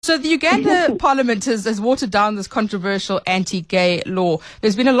So the Uganda Parliament has watered down this controversial anti-gay law.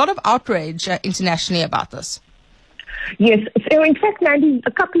 There's been a lot of outrage internationally about this. Yes. So in fact, Mandy, a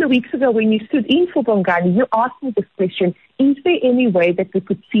couple of weeks ago when you stood in for Bongani, you asked me this question: is there any way that we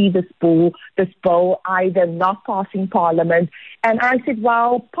could see this bill either not passing Parliament? And I said,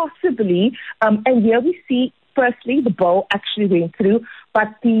 well, possibly. And here we see, firstly, the bill actually went through, but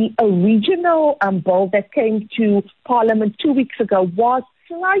the original bill that came to Parliament 2 weeks ago was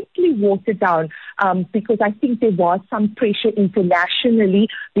slightly watered down because I think there was some pressure internationally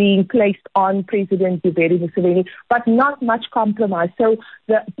being placed on President Yoweri Museveni, but not much compromise. So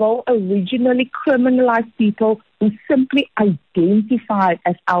the bill originally criminalized people who simply identified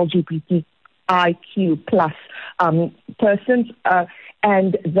as LGBTIQ plus persons,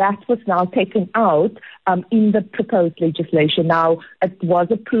 and that was now taken out in the proposed legislation. Now, it was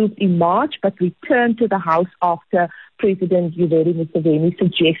approved in March, but returned to the House after President Yoweri Museveni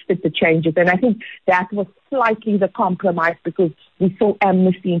suggested the changes. And I think that was slightly the compromise because we saw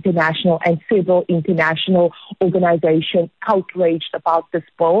Amnesty International and several international organizations outraged about this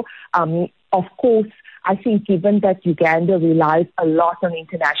bill. Of course, I think given that Uganda relies a lot on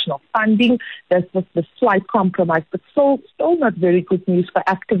international funding, this was the slight compromise, but still not very good news for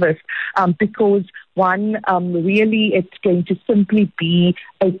activists because one, really it's going to simply be,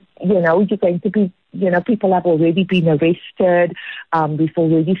 you're going to be, people have already been arrested. We've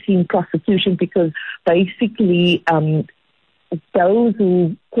already seen prosecution because basically those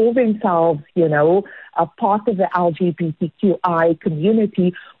who call themselves, a part of the LGBTQI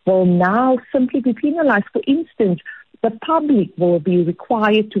community will now simply be penalized. For instance, the public will be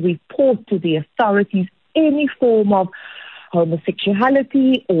required to report to the authorities any form of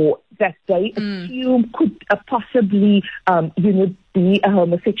homosexuality or that they assume could possibly, be a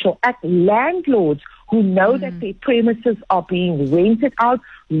homosexual act. Landlords who know that their premises are being rented out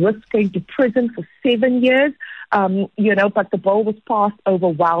risk going to prison for 7 years. But the bill was passed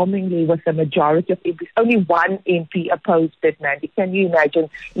overwhelmingly with a majority of MPs. Only one MP opposed it, Mandy. Can you imagine,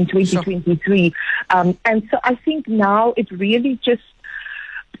 in 2023? Sure. And so I think now it's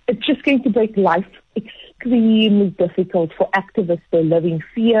just going to make life extremely difficult for activists. They live in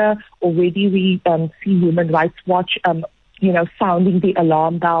fear. Already we see Human Rights Watch sounding the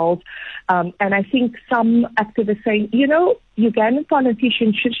alarm bells. And I think some activists saying, Ugandan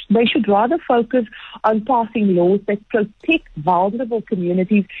politicians should rather focus on passing laws that protect vulnerable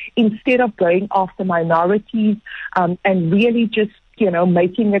communities instead of going after minorities and really just,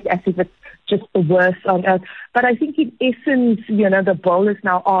 making it as if it's just the worst on earth. But I think in essence, the bill is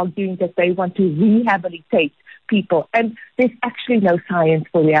now arguing that they want to rehabilitate people. And there's actually no science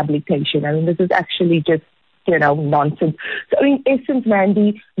for rehabilitation. I mean, this is actually just nonsense. So in essence,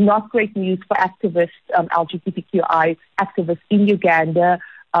 Mandy, not great news for activists, LGBTQI activists in Uganda,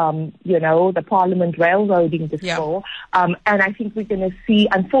 the parliament railroading this bill. And I think we're going to see,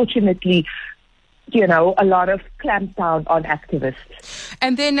 unfortunately, a lot of clampdown on activists.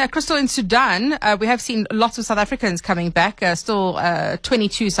 And then, Crystal, in Sudan, we have seen lots of South Africans coming back, still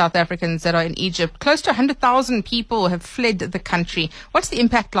 22 South Africans that are in Egypt. Close to 100,000 people have fled the country. What's the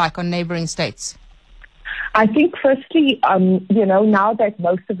impact like on neighboring states? I think firstly, now that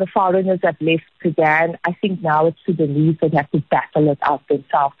most of the foreigners have left Sudan, I think now it's Sudanese that have to battle it out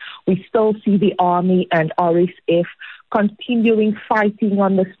themselves. We still see the army and RSF continuing fighting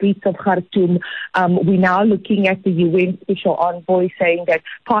on the streets of Khartoum. We're now looking at the UN Special Envoy saying that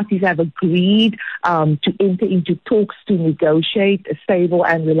parties have agreed to enter into talks to negotiate a stable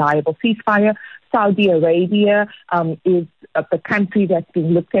and reliable ceasefire. Saudi Arabia is the country that's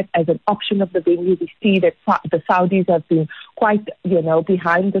been looked at as an option of the venue. We see that the Saudis have been quite,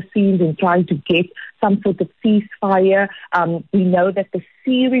 behind the scenes in trying to get some sort of ceasefire. We know that the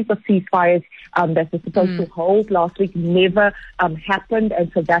series of ceasefires that were supposed to hold last week never happened,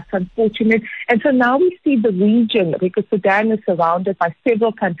 and so that's unfortunate. And so now we see the region, because Sudan is surrounded by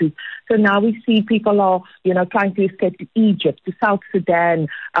several countries. So now we see people are, trying to escape to Egypt, to South Sudan,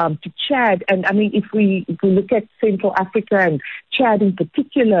 to Chad. And I mean, if we look at Central Africa and Chad in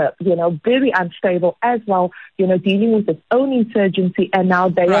particular, very unstable as well, dealing with its own insurgency, and now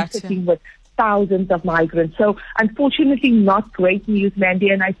they are sitting with thousands of migrants. So unfortunately not great news, Mandy,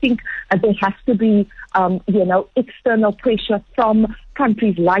 and I think there has to be, external pressure from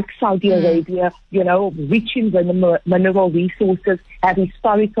countries like Saudi Arabia, rich in mineral resources, have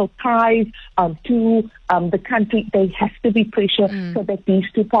historical ties to the country. There has to be pressure so that these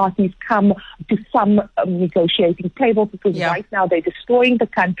two parties come to some negotiating table, because right now they're destroying the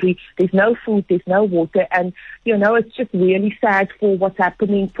country. There's no food, there's no water, and it's just really sad for what's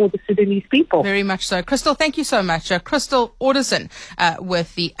happening for the Sudanese people. Very much so. Crystal, thank you so much. Crystal Alderson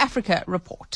with the Africa Report.